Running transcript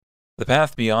The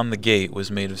path beyond the gate was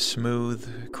made of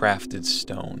smooth, crafted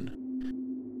stone.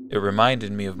 It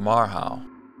reminded me of Marhau,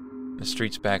 the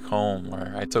streets back home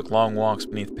where I took long walks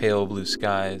beneath pale blue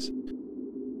skies.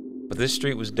 But this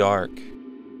street was dark,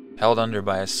 held under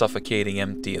by a suffocating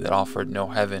empty that offered no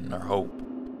heaven or hope.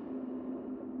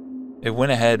 It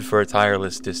went ahead for a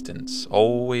tireless distance,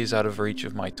 always out of reach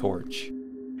of my torch.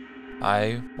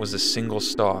 I was a single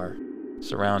star,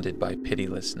 surrounded by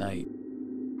pitiless night.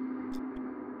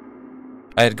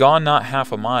 I had gone not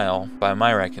half a mile, by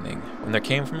my reckoning, when there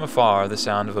came from afar the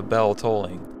sound of a bell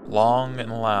tolling, long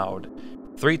and loud,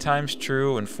 3 times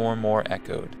true and 4 more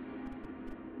echoed.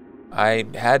 I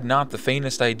had not the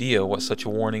faintest idea what such a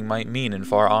warning might mean in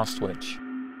far Ostwich.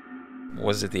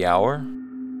 Was it the hour?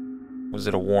 Was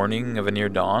it a warning of a near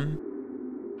dawn?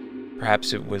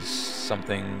 Perhaps it was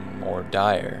something more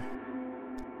dire.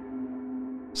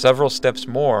 Several steps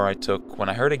more I took when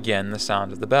I heard again the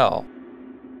sound of the bell.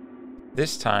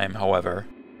 This time, however,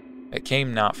 it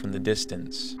came not from the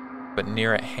distance, but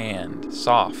near at hand,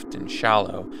 soft and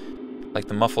shallow, like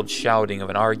the muffled shouting of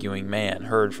an arguing man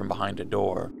heard from behind a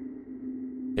door.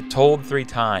 It tolled 3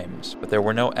 times, but there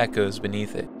were no echoes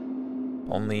beneath it,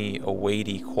 only a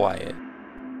weighty quiet.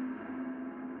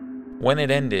 When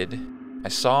it ended, I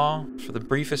saw, for the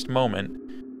briefest moment,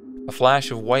 a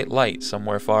flash of white light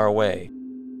somewhere far away,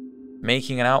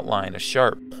 making an outline of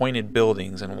sharp, pointed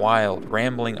buildings and wild,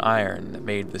 rambling iron that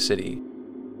made the city.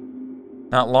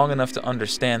 Not long enough to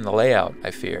understand the layout,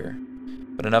 I fear,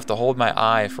 but enough to hold my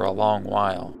eye for a long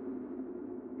while.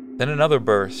 Then another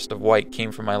burst of white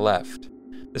came from my left,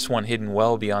 this one hidden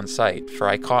well beyond sight, for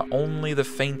I caught only the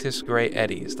faintest gray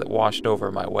eddies that washed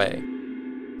over my way.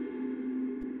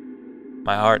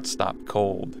 My heart stopped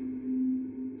cold.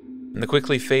 In the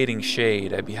quickly fading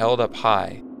shade, I beheld up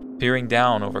high, peering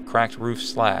down over cracked roof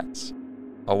slats,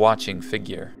 a watching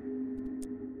figure.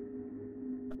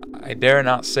 I dare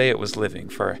not say it was living,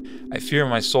 for I fear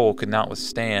my soul could not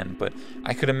withstand, but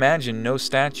I could imagine no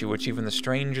statue which even the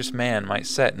strangest man might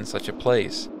set in such a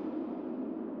place.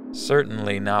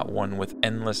 Certainly not one with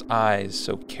endless eyes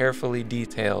so carefully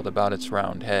detailed about its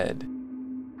round head.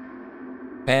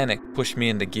 Panic pushed me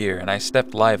into gear, and I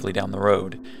stepped lively down the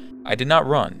road. I did not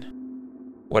run.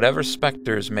 Whatever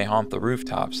specters may haunt the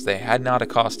rooftops, they had not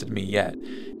accosted me yet,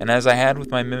 and as I had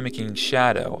with my mimicking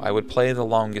shadow, I would play the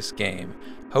longest game,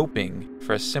 hoping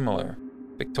for a similar,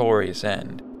 victorious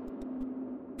end.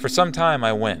 For some time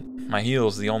I went, my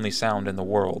heels the only sound in the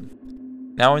world.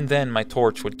 Now and then my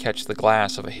torch would catch the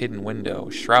glass of a hidden window,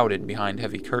 shrouded behind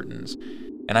heavy curtains,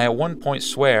 and I at one point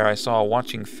swear I saw a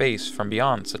watching face from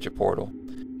beyond such a portal,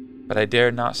 but I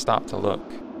dared not stop to look.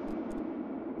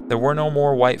 There were no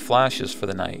more white flashes for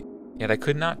the night, yet I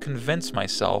could not convince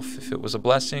myself if it was a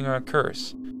blessing or a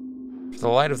curse, for the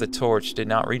light of the torch did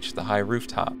not reach the high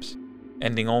rooftops,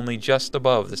 ending only just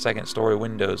above the second-story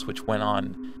windows which went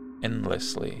on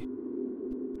endlessly.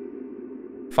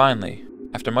 Finally,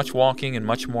 after much walking and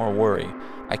much more worry,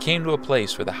 I came to a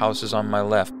place where the houses on my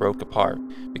left broke apart,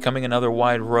 becoming another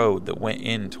wide road that went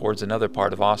in towards another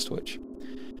part of Ostwich.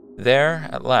 There,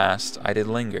 at last, I did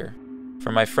linger,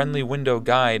 for my friendly window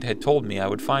guide had told me I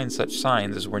would find such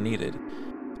signs as were needed,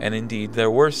 and indeed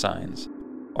there were signs,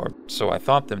 or so I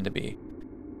thought them to be.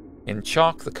 In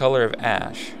chalk the color of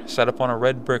ash, set upon a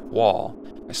red brick wall,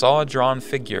 I saw a drawn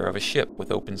figure of a ship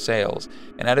with open sails,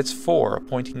 and at its fore a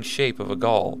pointing shape of a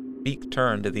gull, beak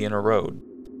turned to the inner road.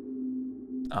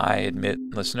 I admit,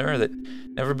 listener, that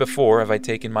never before have I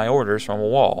taken my orders from a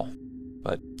wall,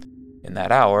 but in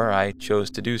that hour I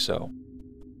chose to do so.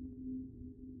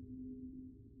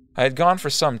 I had gone for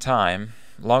some time,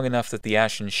 long enough that the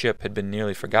ashen ship had been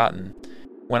nearly forgotten,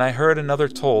 when I heard another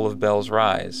toll of bells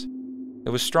rise. It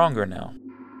was stronger now,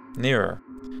 nearer,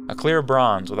 a clear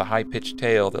bronze with a high-pitched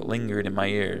tale that lingered in my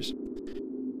ears.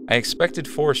 I expected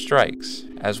 4 strikes,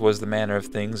 as was the manner of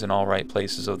things in all right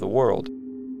places of the world,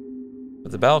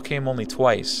 but the bell came only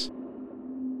twice,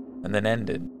 and then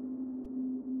ended.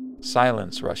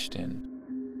 Silence rushed in.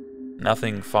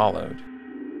 Nothing followed.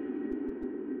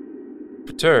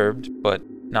 Perturbed, but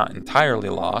not entirely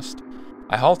lost,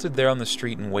 I halted there on the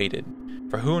street and waited,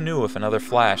 for who knew if another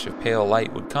flash of pale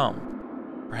light would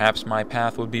come? Perhaps my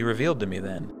path would be revealed to me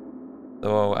then,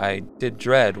 though I did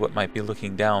dread what might be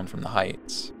looking down from the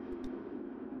heights.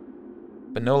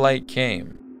 But no light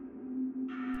came.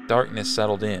 Darkness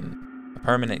settled in, a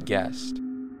permanent guest,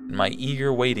 and my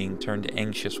eager waiting turned to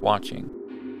anxious watching.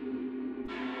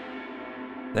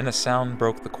 Then a sound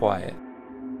broke the quiet.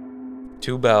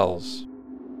 2 bells.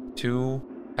 2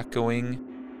 echoing,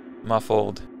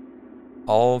 muffled,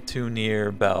 all too near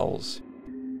bells.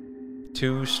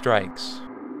 2 strikes,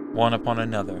 one upon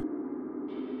another,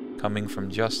 coming from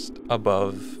just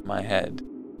above my head.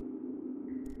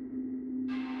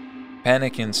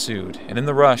 Panic ensued, and in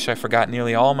the rush I forgot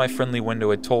nearly all my friendly window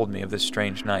had told me of this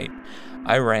strange night.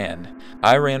 I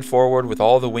ran forward with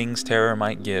all the wings terror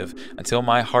might give, until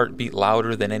my heart beat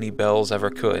louder than any bells ever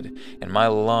could, and my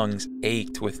lungs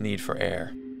ached with need for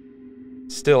air.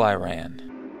 Still I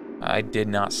ran. I did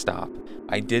not stop.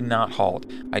 I did not halt.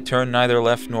 I turned neither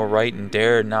left nor right and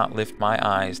dared not lift my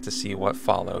eyes to see what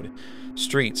followed.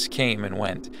 Streets came and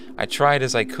went. I tried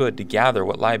as I could to gather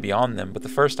what lay beyond them, but the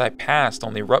first I passed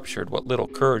only ruptured what little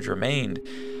courage remained.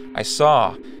 I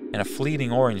saw, in a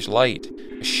fleeting orange light,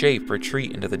 a shape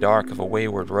retreat into the dark of a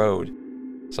wayward road.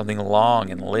 Something long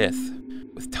and lithe,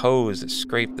 with toes that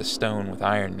scraped the stone with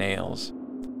iron nails.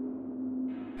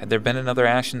 Had there been another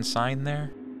ashen sign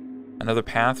there? Another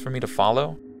path for me to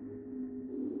follow?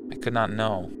 I could not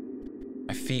know.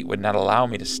 My feet would not allow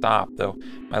me to stop, though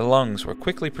my lungs were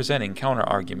quickly presenting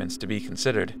counter-arguments to be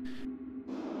considered.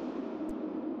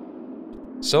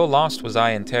 So lost was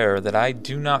I in terror that I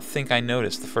do not think I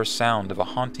noticed the first sound of a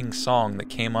haunting song that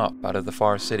came up out of the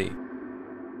far city.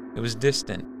 It was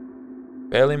distant,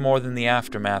 barely more than the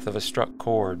aftermath of a struck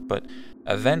chord, but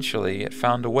eventually it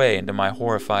found a way into my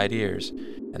horrified ears,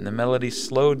 and the melody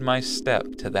slowed my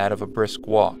step to that of a brisk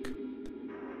walk.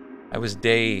 I was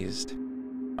dazed.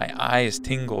 My eyes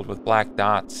tingled with black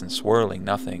dots and swirling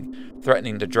nothing,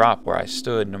 threatening to drop where I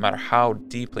stood no matter how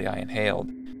deeply I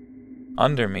inhaled.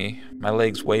 Under me, my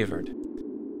legs wavered,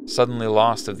 suddenly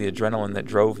lost of the adrenaline that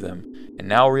drove them, and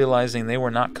now realizing they were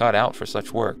not cut out for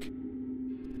such work.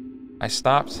 I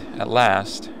stopped at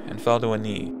last and fell to a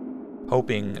knee,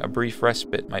 hoping a brief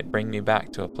respite might bring me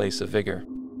back to a place of vigor.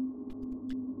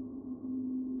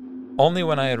 Only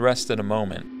when I had rested a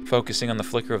moment, focusing on the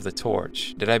flicker of the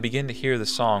torch, did I begin to hear the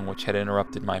song which had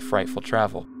interrupted my frightful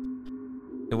travel.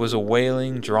 It was a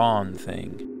wailing, drawn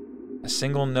thing, a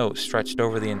single note stretched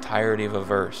over the entirety of a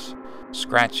verse,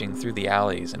 scratching through the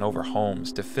alleys and over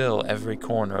homes to fill every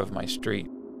corner of my street.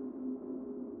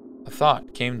 A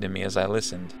thought came to me as I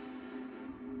listened.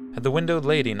 Had the windowed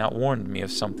lady not warned me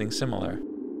of something similar?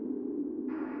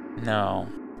 No.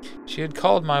 She had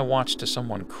called my watch to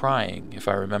someone crying, if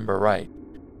I remember right.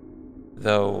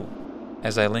 Though,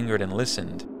 as I lingered and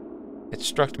listened, it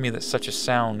struck me that such a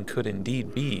sound could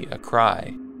indeed be a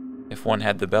cry, if one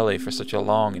had the belly for such a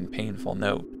long and painful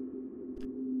note.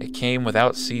 It came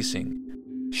without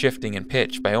ceasing, shifting in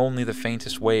pitch by only the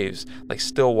faintest waves, like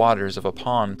still waters of a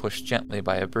pond pushed gently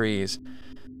by a breeze.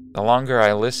 The longer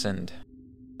I listened,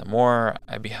 the more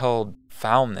I beheld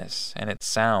foulness in its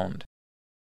sound.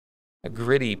 A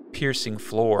gritty, piercing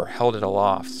floor held it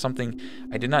aloft, something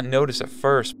I did not notice at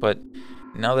first, but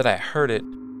now that I heard it,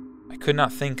 I could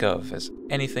not think of as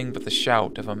anything but the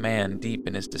shout of a man deep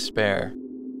in his despair.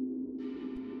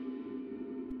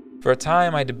 For a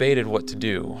time I debated what to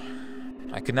do.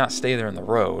 I could not stay there in the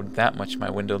road, that much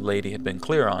my windowed lady had been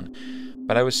clear on,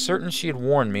 but I was certain she had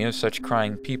warned me of such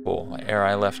crying people ere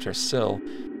I left her sill,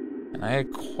 and I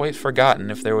had quite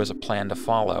forgotten if there was a plan to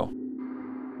follow.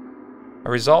 I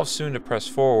resolved soon to press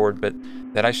forward, but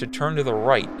that I should turn to the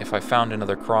right if I found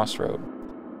another crossroad.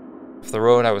 If the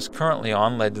road I was currently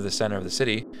on led to the center of the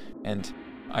city, and,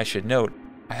 I should note,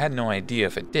 I had no idea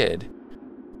if it did,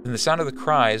 then the sound of the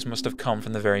cries must have come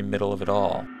from the very middle of it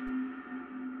all.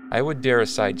 I would dare a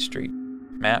side street,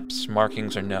 maps,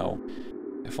 markings, or no,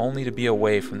 if only to be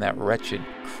away from that wretched,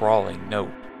 crawling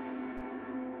note.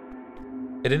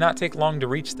 It did not take long to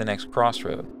reach the next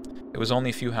crossroad. It was only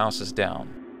a few houses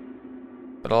down.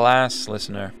 But alas,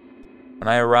 listener, when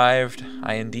I arrived,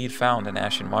 I indeed found an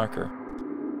ashen marker.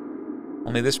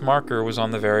 Only this marker was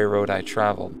on the very road I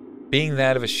traveled, being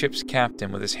that of a ship's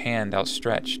captain with his hand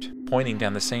outstretched, pointing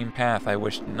down the same path I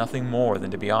wished nothing more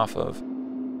than to be off of.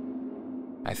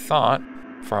 I thought,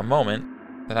 for a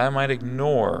moment, that I might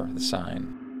ignore the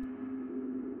sign.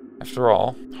 After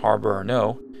all, harbor or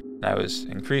no, and I was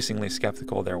increasingly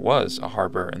skeptical there was a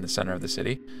harbor in the center of the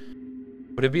city,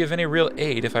 would it be of any real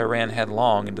aid if I ran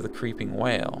headlong into the creeping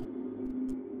whale?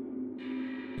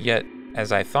 Yet,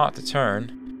 as I thought to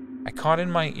turn, I caught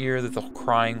in my ear that the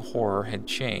crying horror had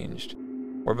changed.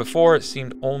 Where before it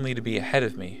seemed only to be ahead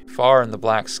of me, far in the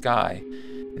black sky,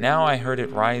 now I heard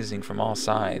it rising from all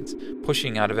sides,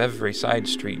 pushing out of every side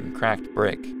street and cracked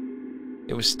brick.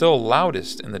 It was still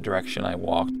loudest in the direction I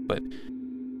walked, but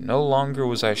no longer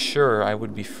was I sure I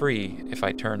would be free if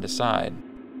I turned aside.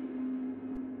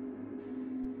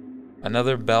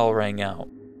 Another bell rang out.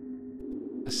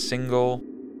 A single,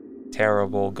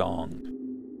 terrible gong.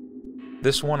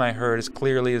 This one I heard as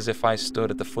clearly as if I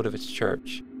stood at the foot of its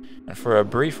church, and for a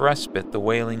brief respite the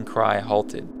wailing cry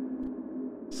halted.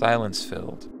 Silence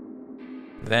filled.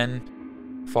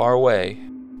 Then, far away,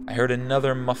 I heard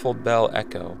another muffled bell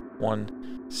echo,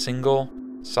 one single,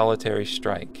 solitary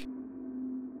strike.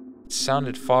 It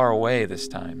sounded far away this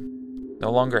time,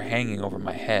 no longer hanging over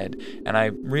my head, and I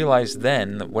realized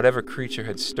then that whatever creature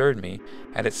had stirred me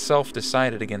had itself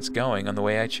decided against going on the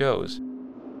way I chose.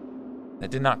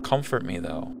 That did not comfort me,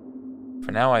 though,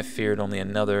 for now I feared only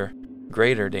another,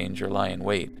 greater danger lie in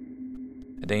wait,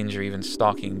 a danger even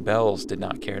stalking bells did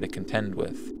not care to contend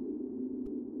with.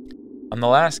 On the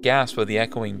last gasp of the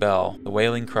echoing bell, the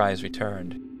wailing cries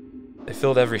returned. They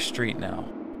filled every street now.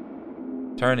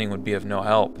 Turning would be of no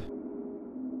help.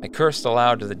 I cursed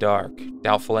aloud to the dark,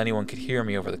 doubtful anyone could hear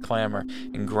me over the clamor,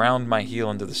 and ground my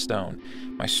heel into the stone.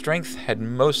 My strength had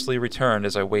mostly returned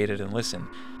as I waited and listened.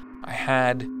 I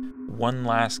had one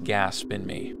last gasp in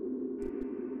me.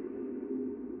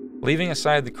 Leaving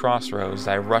aside the crossroads,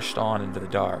 I rushed on into the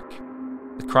dark.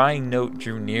 The crying note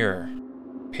drew nearer,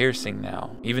 piercing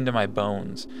now, even to my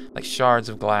bones, like shards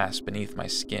of glass beneath my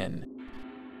skin.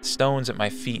 The stones at my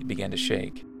feet began to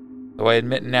shake. Though I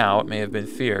admit now it may have been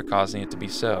fear causing it to be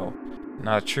so,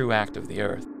 not a true act of the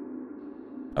earth.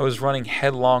 I was running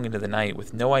headlong into the night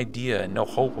with no idea and no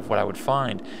hope of what I would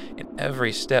find, and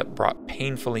every step brought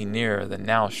painfully nearer the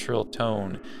now shrill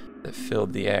tone that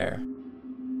filled the air.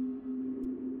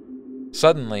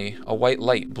 Suddenly, a white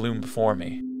light bloomed before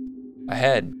me.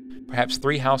 Ahead, perhaps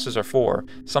 3 houses or 4,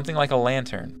 something like a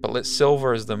lantern, but lit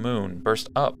silver as the moon, burst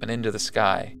up and into the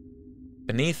sky.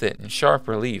 Beneath it, in sharp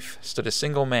relief, stood a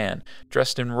single man,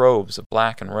 dressed in robes of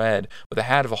black and red, with a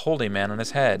hat of a holy man on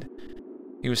his head.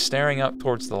 He was staring up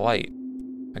towards the light,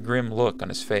 a grim look on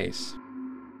his face.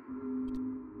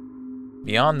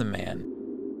 Beyond the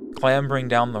man, clambering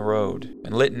down the road,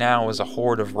 and lit now as a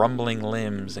horde of rumbling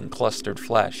limbs and clustered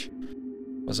flesh,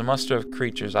 was a muster of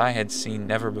creatures I had seen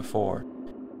never before,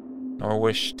 nor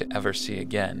wished to ever see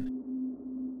again.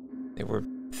 They were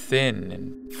thin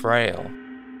and frail,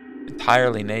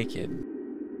 entirely naked,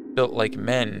 built like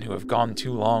men who have gone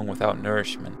too long without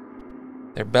nourishment.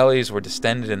 Their bellies were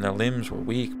distended and their limbs were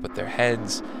weak, but their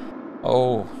heads,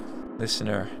 oh,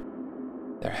 listener,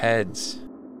 their heads.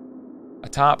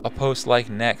 Atop a post-like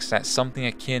neck sat something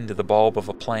akin to the bulb of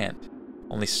a plant,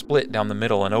 only split down the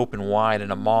middle and open wide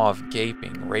in a maw of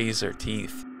gaping, razor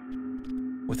teeth.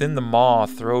 Within the maw, a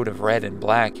throat of red and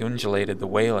black undulated the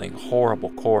wailing,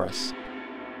 horrible chorus.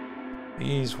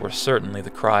 These were certainly the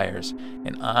criers,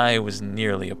 and I was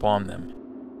nearly upon them.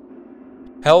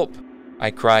 "Help!" I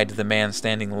cried to the man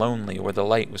standing lonely where the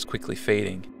light was quickly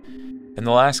fading. In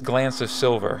the last glance of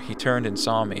silver, he turned and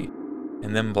saw me,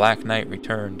 and then black night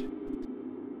returned.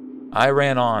 I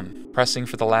ran on, pressing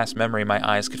for the last memory my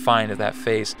eyes could find of that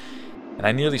face, and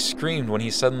I nearly screamed when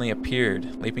he suddenly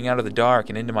appeared, leaping out of the dark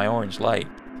and into my orange light.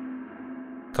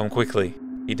 "Come quickly,"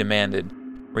 he demanded,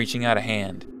 reaching out a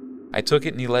hand. I took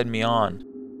it and he led me on.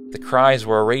 The cries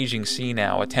were a raging sea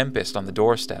now, a tempest on the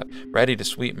doorstep, ready to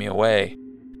sweep me away.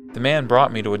 The man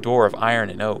brought me to a door of iron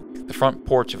and oak, the front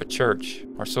porch of a church,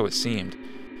 or so it seemed.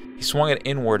 He swung it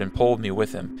inward and pulled me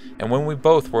with him, and when we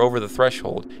both were over the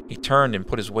threshold, he turned and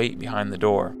put his weight behind the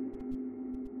door.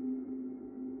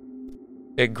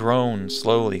 It groaned,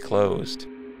 slowly closed,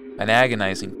 an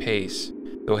agonizing pace,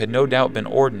 though it had no doubt been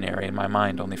ordinary and my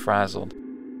mind only frazzled.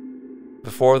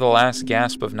 Before the last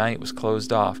gasp of night was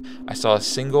closed off, I saw a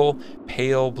single,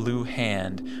 pale blue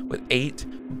hand with 8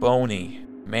 bony,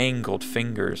 mangled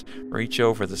fingers reach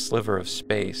over the sliver of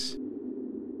space.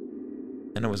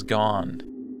 Then it was gone.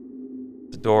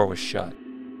 The door was shut.